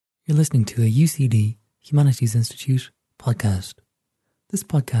You're listening to a UCD Humanities Institute podcast. This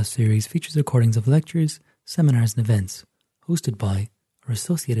podcast series features recordings of lectures, seminars and events hosted by or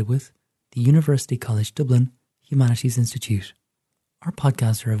associated with the University College Dublin Humanities Institute. Our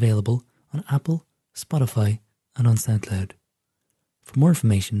podcasts are available on Apple, Spotify and on SoundCloud. For more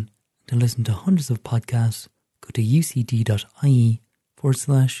information and to listen to hundreds of podcasts, go to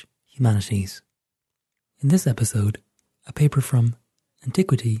ucd.ie/humanities. In this episode, a paper from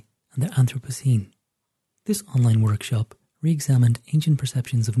Antiquity and the Anthropocene. This online workshop re-examined ancient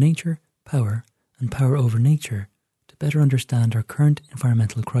perceptions of nature, power, and power over nature to better understand our current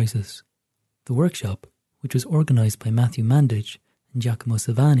environmental crisis. The workshop, which was organised by Matthew Mandich and Giacomo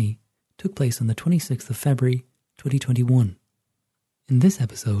Savani, took place on the 26th of February 2021. In this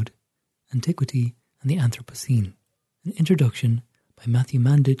episode, Antiquity and the Anthropocene, an introduction by Matthew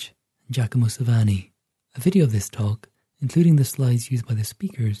Mandich and Giacomo Savani. A video of this talk, including the slides used by the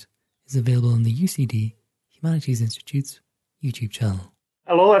speakers, is available on the UCD Humanities Institute's YouTube channel.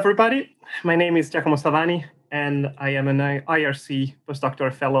 Hello, everybody. My name is Giacomo Savani, and I am an IRC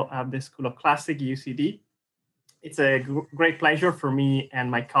postdoctoral fellow at the School of Classic, UCD. It's a great pleasure for me and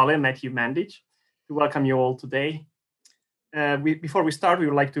my colleague, Matthew Mandich, to welcome you all today. Before we start, we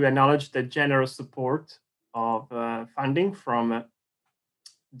would like to acknowledge the generous support of funding from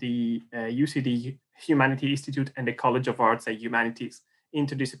the UCD Humanities Institute and the College of Arts and Humanities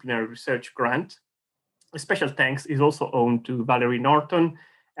Interdisciplinary Research Grant. A special thanks is also owed to Valerie Norton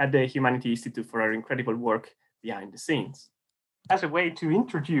at the Humanities Institute for her incredible work behind the scenes. As a way to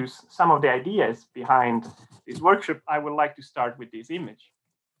introduce some of the ideas behind this workshop, I would like to start with this image.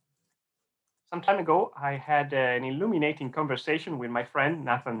 Some time ago, I had an illuminating conversation with my friend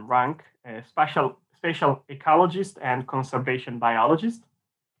Nathan Rank, a spatial ecologist and conservation biologist.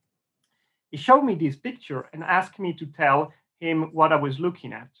 He showed me this picture and asked me to tell him what I was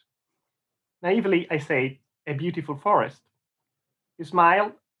looking at. Naively, I said, a beautiful forest. He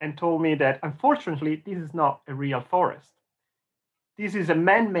smiled and told me that, unfortunately, this is not a real forest. This is a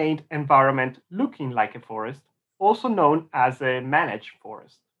man-made environment looking like a forest, also known as a managed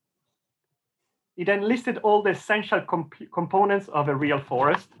forest. He then listed all the essential components of a real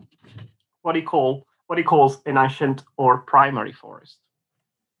forest, what he calls an ancient or primary forest.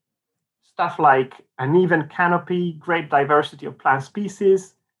 Stuff like an even canopy, great diversity of plant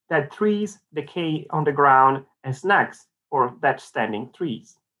species, dead trees, decay on the ground, and snags or dead standing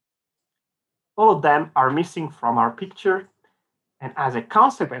trees. All of them are missing from our picture, and as a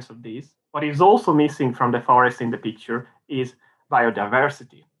consequence of this, what is also missing from the forest in the picture is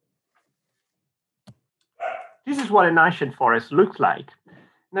biodiversity. This is what an ancient forest looks like.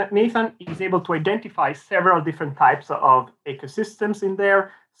 Nathan is able to identify several different types of ecosystems in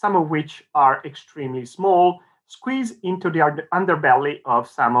there, some of which are extremely small, squeezed into the underbelly of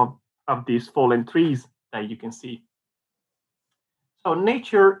some of these fallen trees that you can see. So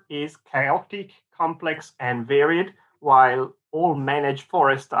nature is chaotic, complex, and varied, while all managed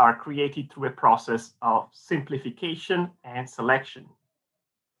forests are created through a process of simplification and selection.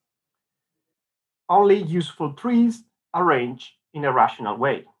 Only useful trees arranged in a rational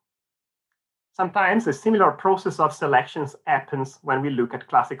way. Sometimes a similar process of selections happens when we look at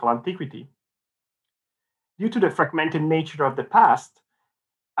classical antiquity. Due to the fragmented nature of the past,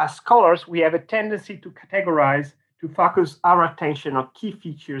 as scholars, we have a tendency to categorize, to focus our attention on key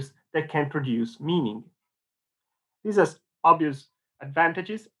features that can produce meaning. This has obvious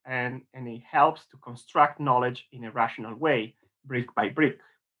advantages and it helps to construct knowledge in a rational way, brick by brick.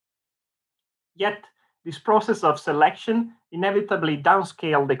 Yet, this process of selection inevitably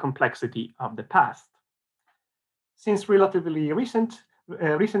downscaled the complexity of the past. Since relatively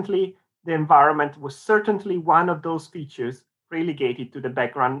recently, the environment was certainly one of those features relegated to the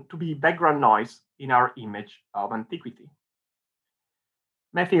background to be background noise in our image of antiquity.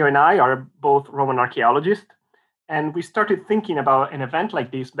 Matthew and I are both Roman archaeologists, and we started thinking about an event like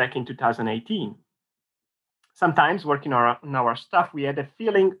this back in 2018. Sometimes working on our stuff, we had a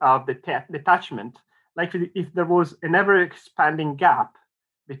feeling of detachment, like if there was an ever-expanding gap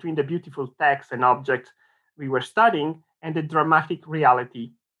between the beautiful text and objects we were studying and the dramatic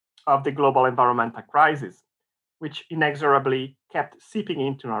reality of the global environmental crisis, which inexorably kept seeping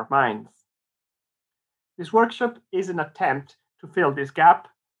into our minds. This workshop is an attempt to fill this gap,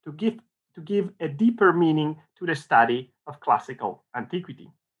 to give a deeper meaning to the study of classical antiquity.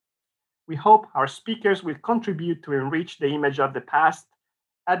 We hope our speakers will contribute to enrich the image of the past,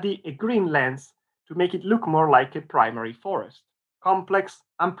 adding a green lens to make it look more like a primary forest, complex,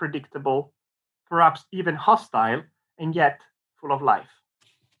 unpredictable, perhaps even hostile, and yet full of life.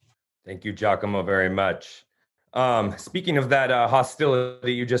 Thank you, Giacomo, very much. Speaking of that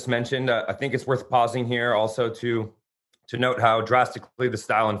hostility you just mentioned, I think it's worth pausing here also to note how drastically the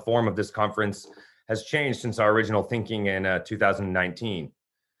style and form of this conference has changed since our original thinking in 2019.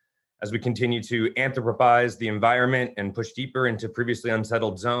 As we continue to anthropize the environment and push deeper into previously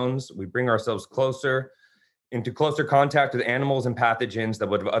unsettled zones, we bring ourselves into closer contact with animals and pathogens that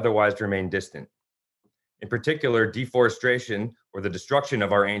would have otherwise remained distant. In particular, deforestation, or the destruction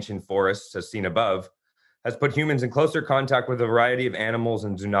of our ancient forests, as seen above, has put humans in closer contact with a variety of animals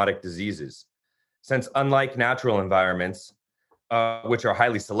and zoonotic diseases. Since unlike natural environments, which are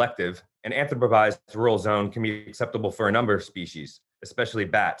highly selective, an anthropized rural zone can be acceptable for a number of species, especially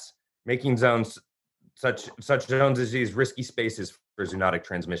bats, making such zones as these risky spaces for zoonotic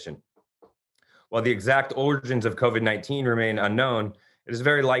transmission. While the exact origins of COVID-19 remain unknown, it is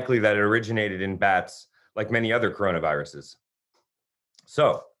very likely that it originated in bats, like many other coronaviruses.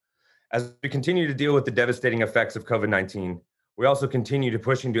 So, as we continue to deal with the devastating effects of COVID-19, we also continue to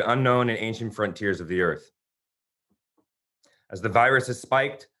push into unknown and ancient frontiers of the earth. As the virus has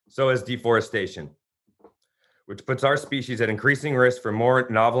spiked, so has deforestation, which puts our species at increasing risk for more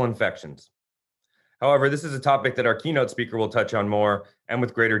novel infections. However, this is a topic that our keynote speaker will touch on more and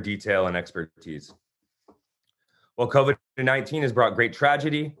with greater detail and expertise. While COVID-19 has brought great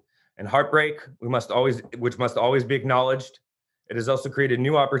tragedy and heartbreak, which must always be acknowledged, it has also created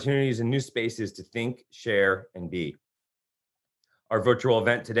new opportunities and new spaces to think, share, and be. Our virtual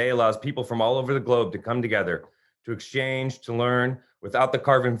event today allows people from all over the globe to come together, to exchange, to learn, without the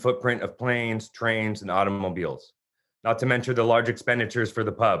carbon footprint of planes, trains, and automobiles. Not to mention the large expenditures for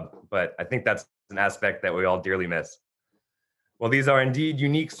the pub, but I think that's an aspect that we all dearly miss. While these are indeed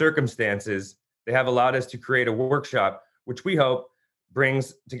unique circumstances, they have allowed us to create a workshop, which we hope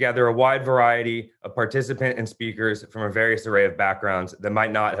brings together a wide variety of participants and speakers from a various array of backgrounds that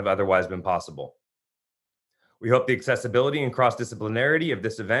might not have otherwise been possible. We hope the accessibility and cross-disciplinarity of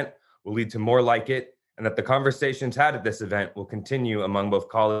this event will lead to more like it, and that the conversations had at this event will continue among both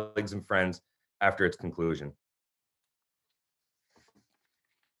colleagues and friends after its conclusion.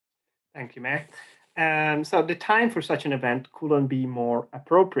 Thank you, Matt. So the time for such an event couldn't be more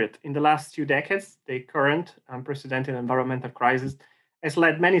appropriate. In the last 2 decades, the current unprecedented environmental crisis has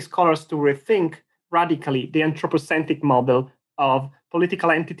led many scholars to rethink radically the anthropocentric model of political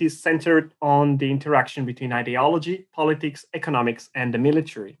entities centered on the interaction between ideology, politics, economics, and the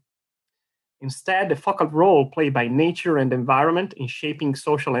military. Instead, the focal role played by nature and environment in shaping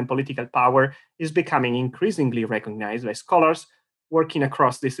social and political power is becoming increasingly recognized by scholars working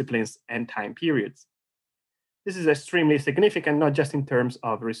across disciplines and time periods. This is extremely significant, not just in terms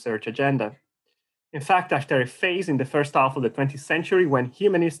of research agenda. In fact, after a phase in the first half of the 20th century when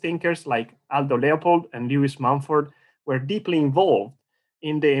humanist thinkers like Aldo Leopold and Lewis Mumford were deeply involved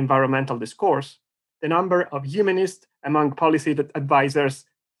in the environmental discourse, the number of humanists among policy advisors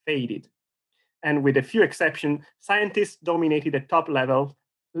faded. And with a few exceptions, scientists dominated the top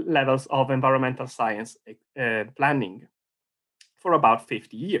levels of environmental science planning for about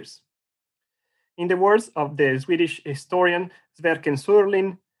 50 years. In the words of the Swedish historian Sverker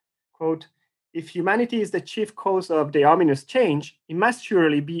Sorlin, quote, "If humanity is the chief cause of the ominous change, it must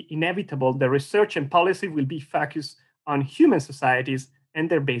surely be inevitable that research and policy will be focused on human societies and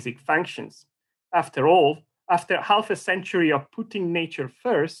their basic functions. After all, after half a century of putting nature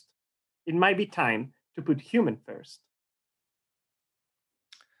first, it might be time to put human first."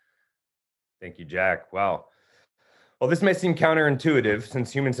 Thank you, Jack. Wow. Well, this may seem counterintuitive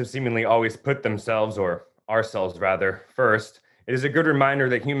since humans have seemingly always put themselves, or ourselves rather, first. It is a good reminder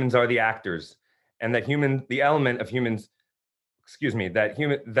that humans are the actors and that the human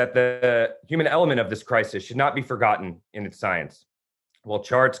element of this crisis should not be forgotten in its science. While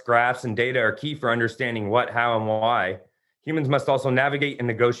charts, graphs, and data are key for understanding what, how, and why, humans must also navigate and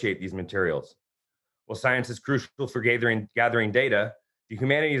negotiate these materials. While science is crucial for gathering data, the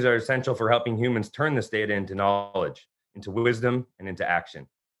humanities are essential for helping humans turn this data into knowledge, into wisdom, and into action.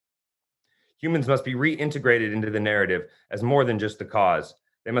 Humans must be reintegrated into the narrative as more than just the cause.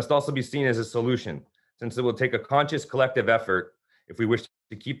 They must also be seen as a solution, since it will take a conscious collective effort if we wish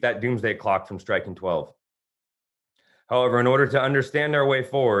to keep that doomsday clock from striking 12. However, in order to understand our way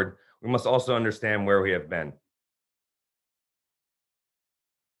forward, we must also understand where we have been.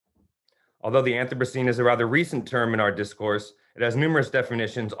 Although the Anthropocene is a rather recent term in our discourse, it has numerous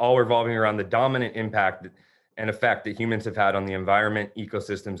definitions, all revolving around the dominant impact and effect that humans have had on the environment,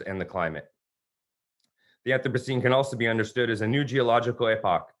 ecosystems, and the climate. The Anthropocene can also be understood as a new geological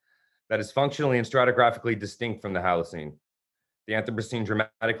epoch that is functionally and stratigraphically distinct from the Holocene. The Anthropocene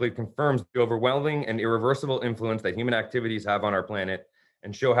dramatically confirms the overwhelming and irreversible influence that human activities have on our planet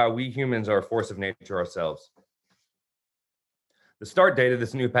and show how we humans are a force of nature ourselves. The start date of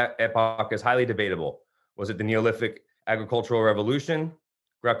this new epoch is highly debatable. Was it the Neolithic agricultural revolution,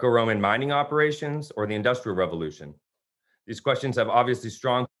 Greco-Roman mining operations, or the Industrial Revolution? These questions have obviously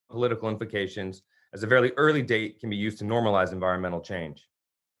strong political implications, as a very early date can be used to normalize environmental change.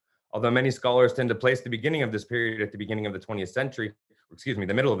 Although many scholars tend to place the beginning of this period at the beginning of the 20th century,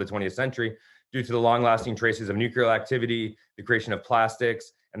 the middle of the 20th century, due to the long-lasting traces of nuclear activity, the creation of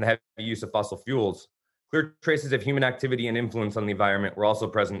plastics, and the heavy use of fossil fuels, clear traces of human activity and influence on the environment were also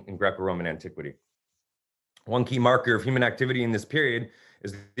present in Greco-Roman antiquity. One key marker of human activity in this period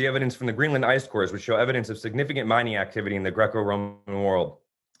is the evidence from the Greenland ice cores, which show evidence of significant mining activity in the Greco-Roman world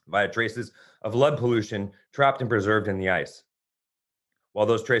via traces of lead pollution trapped and preserved in the ice. While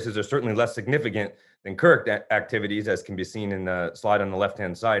those traces are certainly less significant than current activities, as can be seen in the slide on the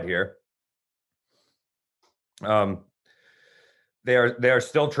left-hand side here, they are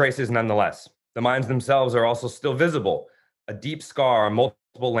still traces nonetheless. The mines themselves are also still visible, a deep scar on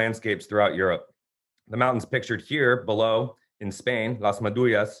multiple landscapes throughout Europe. The mountains pictured here below in Spain, Las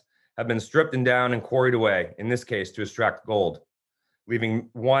Medullas, have been stripped and down and quarried away, in this case to extract gold, leaving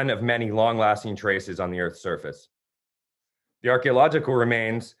one of many long-lasting traces on the Earth's surface. The archaeological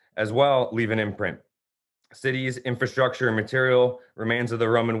remains as well leave an imprint. Cities, infrastructure, and material remains of the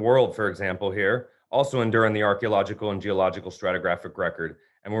Roman world, for example, here, also endure in the archaeological and geological stratigraphic record,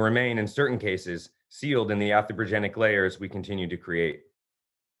 and will remain in certain cases sealed in the anthropogenic layers we continue to create.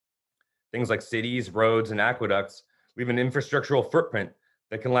 Things like cities, roads, and aqueducts leave an infrastructural footprint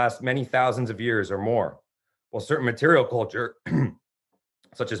that can last many thousands of years or more, while certain material culture,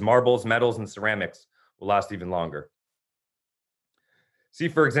 such as marbles, metals, and ceramics, will last even longer. See,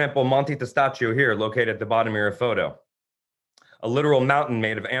 for example, Monte Testaccio here, located at the bottom of your photo. A literal mountain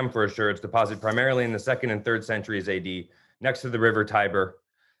made of amphora deposited primarily in the 2nd and 3rd centuries AD, next to the river Tiber,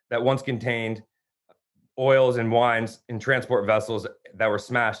 that once contained oils and wines in transport vessels that were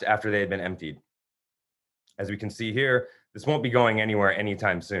smashed after they had been emptied. As we can see here, this won't be going anywhere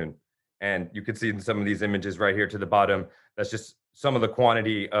anytime soon. And you can see in some of these images right here to the bottom, that's just some of the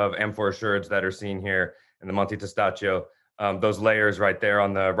quantity of amphora sherds that are seen here in the Monte Testaccio. Those layers right there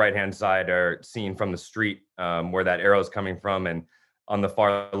on the right-hand side are seen from the street where that arrow is coming from. And on the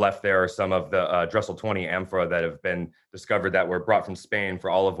far left, there are some of the Dressel 20 amphora that have been discovered that were brought from Spain for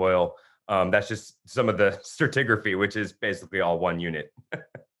olive oil. That's just some of the stratigraphy, which is basically all one unit.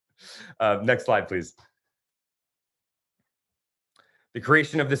 Next slide, please. The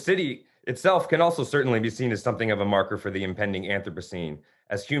creation of the city itself can also certainly be seen as something of a marker for the impending Anthropocene,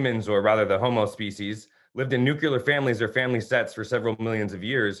 as humans, or rather the Homo species, lived in nuclear families or family sets for several millions of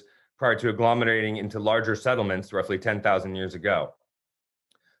years prior to agglomerating into larger settlements roughly 10,000 years ago.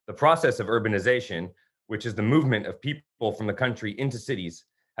 The process of urbanization, which is the movement of people from the country into cities,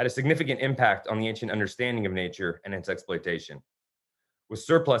 had a significant impact on the ancient understanding of nature and its exploitation. With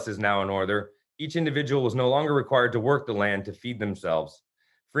surpluses now in order, each individual was no longer required to work the land to feed themselves,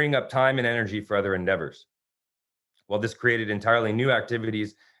 freeing up time and energy for other endeavors. While this created entirely new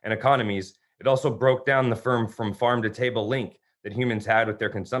activities and economies, it also broke down the from farm to table link that humans had with their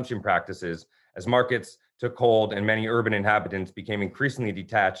consumption practices, as markets took hold and many urban inhabitants became increasingly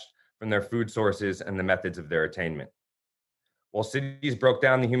detached from their food sources and the methods of their attainment. While cities broke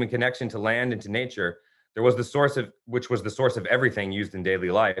down the human connection to land and to nature, which was the source of everything used in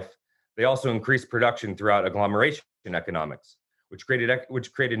daily life, they also increased production throughout agglomeration economics, which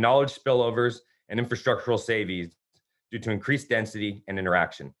created knowledge spillovers and infrastructural savings due to increased density and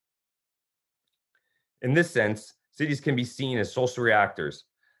interaction. In this sense, cities can be seen as social reactors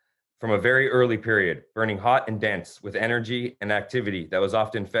from a very early period, burning hot and dense with energy and activity that was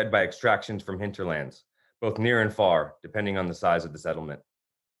often fed by extractions from hinterlands, both near and far, depending on the size of the settlement.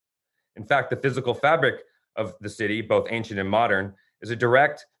 In fact, the physical fabric of the city, both ancient and modern, is a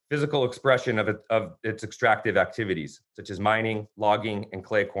direct physical expression of its extractive activities, such as mining, logging, and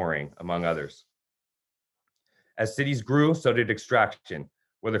clay quarrying, among others. As cities grew, so did extraction,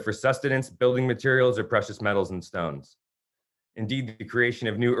 whether for sustenance, building materials, or precious metals and stones. Indeed, the creation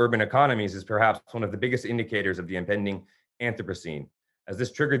of new urban economies is perhaps one of the biggest indicators of the impending Anthropocene, as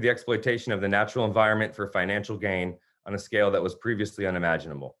this triggered the exploitation of the natural environment for financial gain on a scale that was previously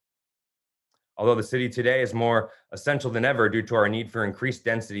unimaginable. Although the city today is more essential than ever due to our need for increased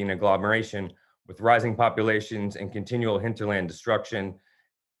density and agglomeration, with rising populations and continual hinterland destruction,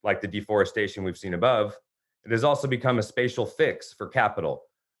 like the deforestation we've seen above, it has also become a spatial fix for capital,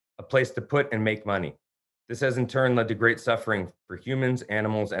 a place to put and make money. This has in turn led to great suffering for humans,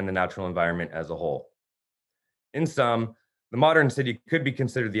 animals, and the natural environment as a whole. In sum, the modern city could be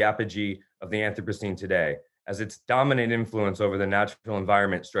considered the apogee of the Anthropocene today, as its dominant influence over the natural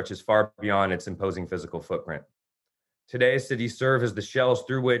environment stretches far beyond its imposing physical footprint. Today, cities serve as the shells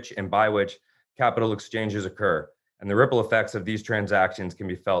through which and by which capital exchanges occur, and the ripple effects of these transactions can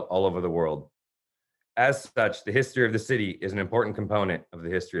be felt all over the world. As such, the history of the city is an important component of the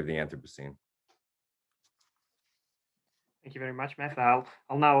history of the Anthropocene. Thank you very much, Matt.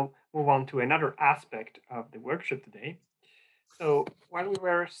 I'll now move on to another aspect of the workshop today. So while we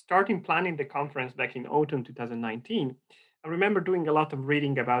were starting planning the conference back in autumn 2019, I remember doing a lot of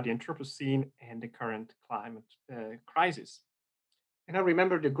reading about the Anthropocene and the current climate crisis. And I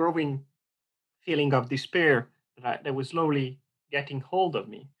remember the growing feeling of despair that was slowly getting hold of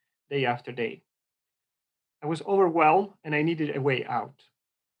me day after day. I was overwhelmed and I needed a way out.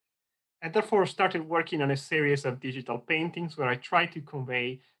 I therefore started working on a series of digital paintings where I tried to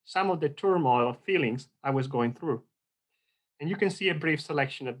convey some of the turmoil of feelings I was going through. And you can see a brief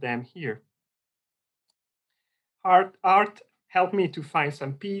selection of them here. Art helped me to find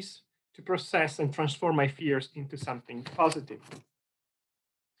some peace, to process and transform my fears into something positive.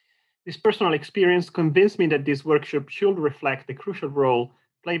 This personal experience convinced me that this workshop should reflect the crucial role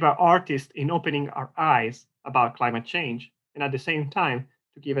played by artists in opening our eyes about climate change, and at the same time,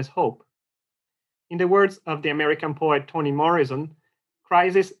 to give us hope. In the words of the American poet Toni Morrison,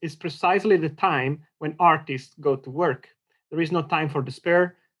 crisis is precisely the time when artists go to work. There is no time for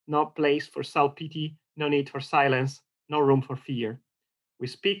despair, no place for self-pity, no need for silence, no room for fear. We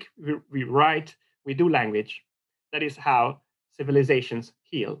speak, we write, we do language. That is how civilizations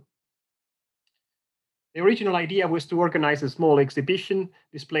heal. The original idea was to organize a small exhibition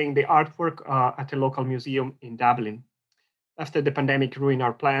displaying the artwork at a local museum in Dublin. After the pandemic ruined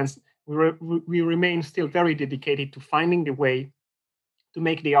our plans, we remain still very dedicated to finding the way to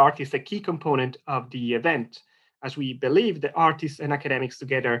make the artist a key component of the event, as we believe that artists and academics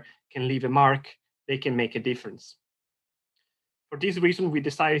together can leave a mark, they can make a difference. For this reason, we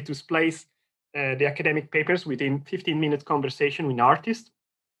decided to place the academic papers within 15-minute conversation with artists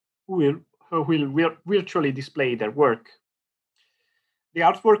who will virtually display their work. The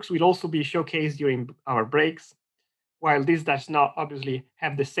artworks will also be showcased during our breaks. While this does not obviously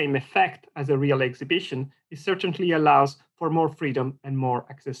have the same effect as a real exhibition, it certainly allows for more freedom and more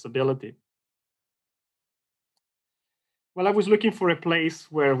accessibility. While I was looking for a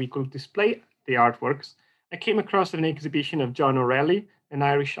place where we could display the artworks, I came across an exhibition of John O'Reilly, an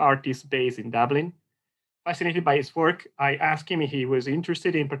Irish artist based in Dublin. Fascinated by his work, I asked him if he was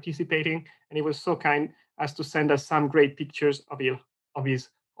interested in participating, and he was so kind as to send us some great pictures of his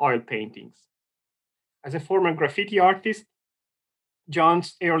oil paintings. As a former graffiti artist,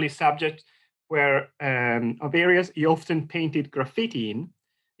 John's early subjects were of areas he often painted graffiti in,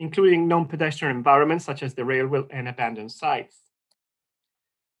 including non-pedestrian environments such as the railway and abandoned sites.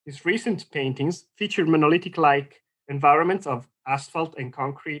 His recent paintings featured monolithic-like environments of asphalt and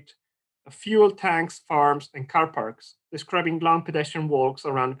concrete, fuel tanks, farms, and car parks, describing long pedestrian walks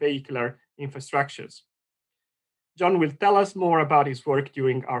around vehicular infrastructures. John will tell us more about his work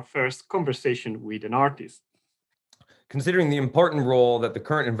during our first conversation with an artist. Considering the important role that the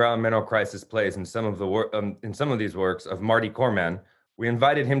current environmental crisis plays in some of these works of Marty Corman, we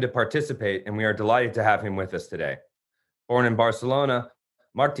invited him to participate, and we are delighted to have him with us today. Born in Barcelona,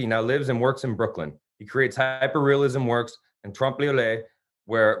 Marty now lives and works in Brooklyn. He creates hyperrealism works and trompe-l'oeil,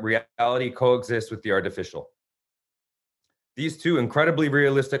 where reality coexists with the artificial. These two incredibly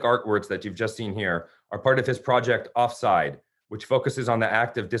realistic artworks that you've just seen here are part of his project Offside, which focuses on the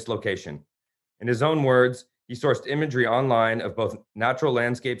act of dislocation. In his own words, he sourced imagery online of both natural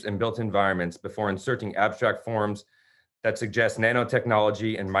landscapes and built environments before inserting abstract forms that suggest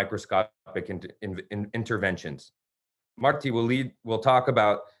nanotechnology and microscopic interventions. Marty will talk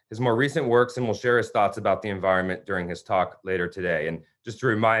about his more recent works and will share his thoughts about the environment during his talk later today. And just to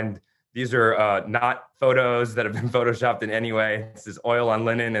remind, these are not photos that have been photoshopped in any way. This is oil on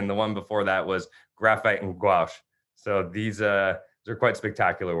linen, and the one before that was graphite and gouache. So these are quite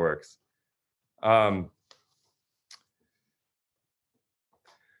spectacular works.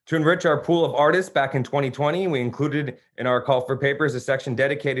 To enrich our pool of artists back in 2020, we included in our call for papers a section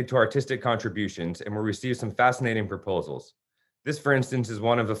dedicated to artistic contributions, and we received some fascinating proposals. This, for instance, is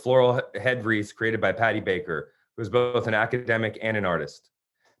one of the floral head wreaths created by Patty Baker, who is both an academic and an artist.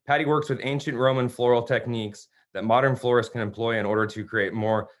 Patty works with ancient Roman floral techniques that modern florists can employ in order to create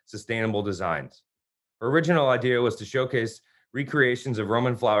more sustainable designs. Her original idea was to showcase recreations of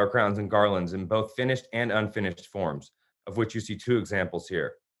Roman flower crowns and garlands in both finished and unfinished forms, of which you see two examples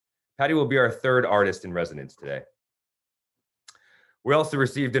here. Patty will be our third artist in residence today. We also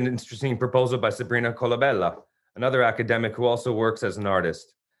received an interesting proposal by Sabrina Colabella, another academic who also works as an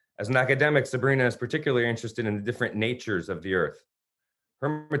artist. As an academic, Sabrina is particularly interested in the different natures of the earth.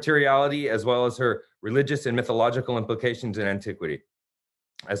 her materiality, as well as her religious and mythological implications in antiquity.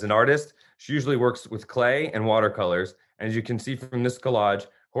 As an artist, she usually works with clay and watercolors, and as you can see from this collage,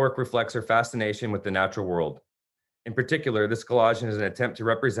 her work reflects her fascination with the natural world. In particular, this collage is an attempt to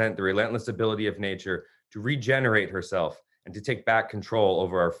represent the relentless ability of nature to regenerate herself and to take back control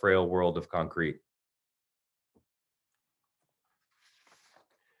over our frail world of concrete.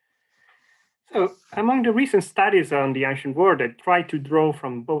 So, among the recent studies on the ancient world that try to draw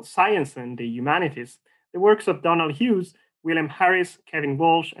from both science and the humanities, the works of Donald Hughes, William Harris, Kevin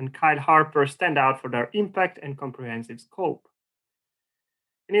Walsh, and Kyle Harper stand out for their impact and comprehensive scope.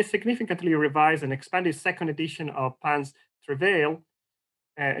 In a significantly revised and expanded second edition of Pan's Travail,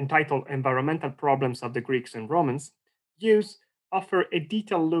 entitled Environmental Problems of the Greeks and Romans, Hughes offers a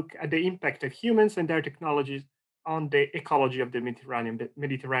detailed look at the impact of humans and their technologies on the ecology of the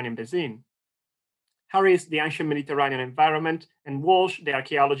Mediterranean basin. Harris, the ancient Mediterranean environment, and Walsh, the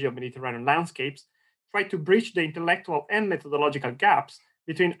archaeology of Mediterranean landscapes, try to bridge the intellectual and methodological gaps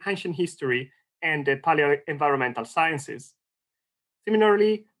between ancient history and the paleo-environmental sciences.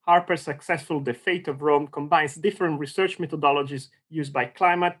 Similarly, Harper's successful The Fate of Rome combines different research methodologies used by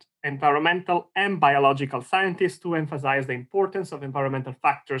climate, environmental, and biological scientists to emphasize the importance of environmental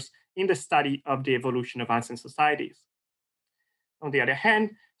factors in the study of the evolution of ancient societies. On the other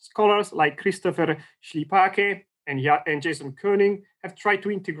hand, scholars like Christopher Schlipake and Jason Koenig have tried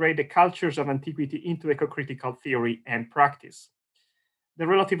to integrate the cultures of antiquity into ecocritical theory and practice. The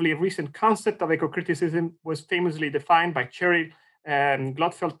relatively recent concept of ecocriticism was famously defined by Cheryl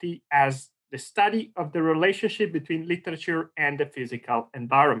Glotfelty as the study of the relationship between literature and the physical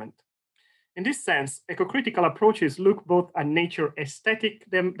environment. In this sense, ecocritical approaches look both at nature's aesthetic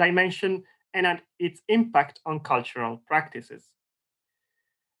dimension and at its impact on cultural practices.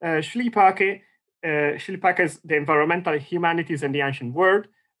 Schlipake, Schliepake's The Environmental Humanities and the Ancient World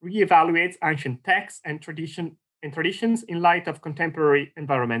reevaluates ancient texts and traditions in light of contemporary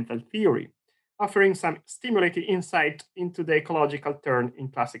environmental theory, offering some stimulating insight into the ecological turn in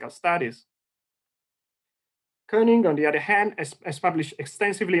classical studies. Koenig, on the other hand, has published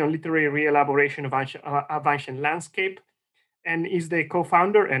extensively on literary re-elaboration of ancient landscape and is the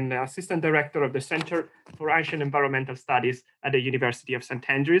co-founder and assistant director of the Center for Ancient Environmental Studies at the University of St.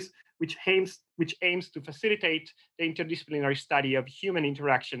 Andrews, which aims to facilitate the interdisciplinary study of human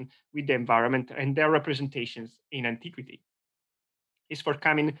interaction with the environment and their representations in antiquity. His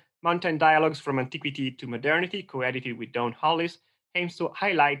forthcoming Mountain Dialogues from Antiquity to Modernity, co-edited with Dawn Hollis, aims to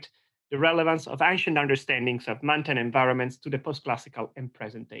highlight the relevance of ancient understandings of mountain environments to the post-classical and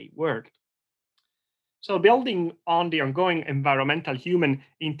present-day world. So, building on the ongoing environmental human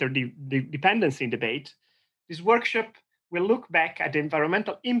interdependency debate, this workshop will look back at the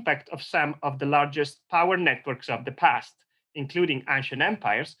environmental impact of some of the largest power networks of the past, including ancient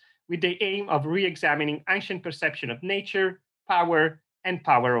empires, with the aim of re-examining ancient perception of nature, power, and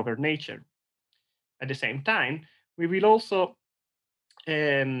power over nature. At the same time, we will also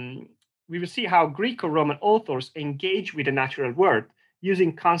see how Greco-Roman authors engage with the natural world,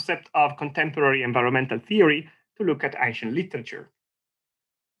 using concept of contemporary environmental theory to look at ancient literature.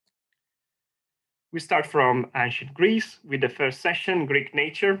 We start from ancient Greece with the first session, Greek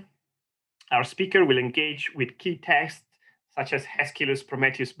nature. Our speaker will engage with key texts such as Aeschylus'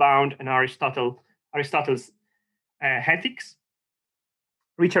 Prometheus Bound and Aristotle's Ethics.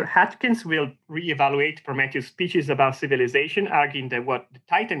 Richard Hatkins will reevaluate Prometheus' speeches about civilization, arguing that what the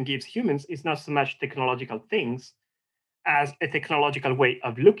Titan gives humans is not so much technological things as a technological way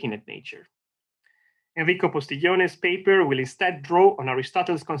of looking at nature. Enrico Postiglione's paper will instead draw on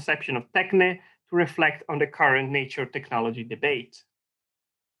Aristotle's conception of techne to reflect on the current nature-technology debate.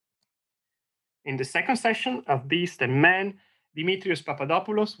 In the second session of Beast and Man, Dimitrios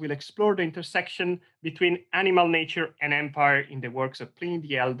Papadopoulos will explore the intersection between animal nature and empire in the works of Pliny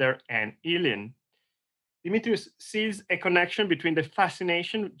the Elder and Aelian. Dimitrios sees a connection between the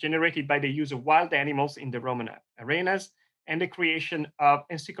fascination generated by the use of wild animals in the Roman arenas and the creation of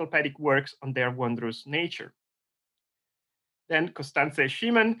encyclopedic works on their wondrous nature. Then Constanze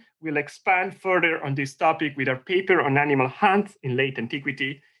Schimann will expand further on this topic with her paper on animal hunts in late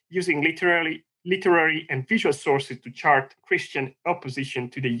antiquity, using literary and visual sources to chart Christian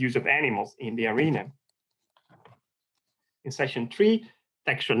opposition to the use of animals in the arena. In session 3,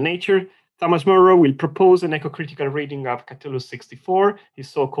 Textual Nature, Thomas Munro will propose an ecocritical reading of Catullus 64, his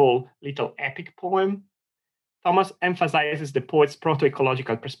so-called little epic poem. Thomas emphasizes the poet's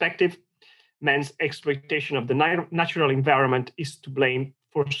proto-ecological perspective. Man's exploitation of the natural environment is to blame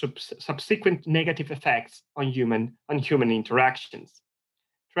for subsequent negative effects on human interactions.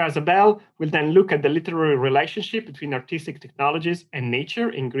 Teresa Bell will then look at the literary relationship between artistic technologies and nature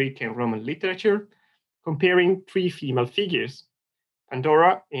in Greek and Roman literature, comparing three female figures: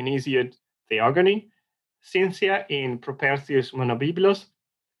 Pandora in Hesiod Theogony, Cynthia in Propertius Monobiblos,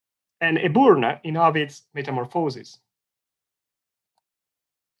 and Eburna in Ovid's Metamorphoses.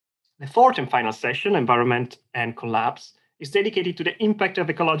 The fourth and final session, Environment and Collapse, is dedicated to the impact of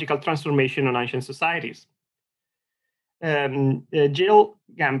ecological transformation on ancient societies. Bill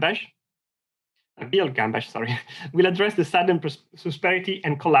Gambash, will address the sudden prosperity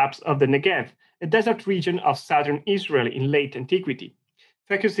and collapse of the Negev, a desert region of southern Israel in late antiquity,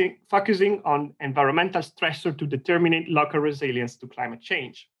 focusing on environmental stressors to determine local resilience to climate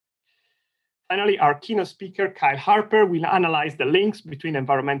change. Finally, our keynote speaker, Kyle Harper, will analyze the links between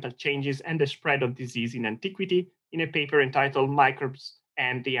environmental changes and the spread of disease in antiquity in a paper entitled Microbes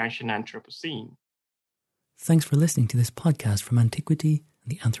and the Ancient Anthropocene. Thanks for listening to this podcast from Antiquity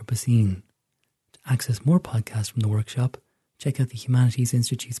and the Anthropocene. To access more podcasts from the workshop, check out the Humanities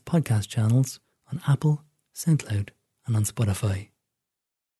Institute's podcast channels on Apple, SoundCloud, and on Spotify.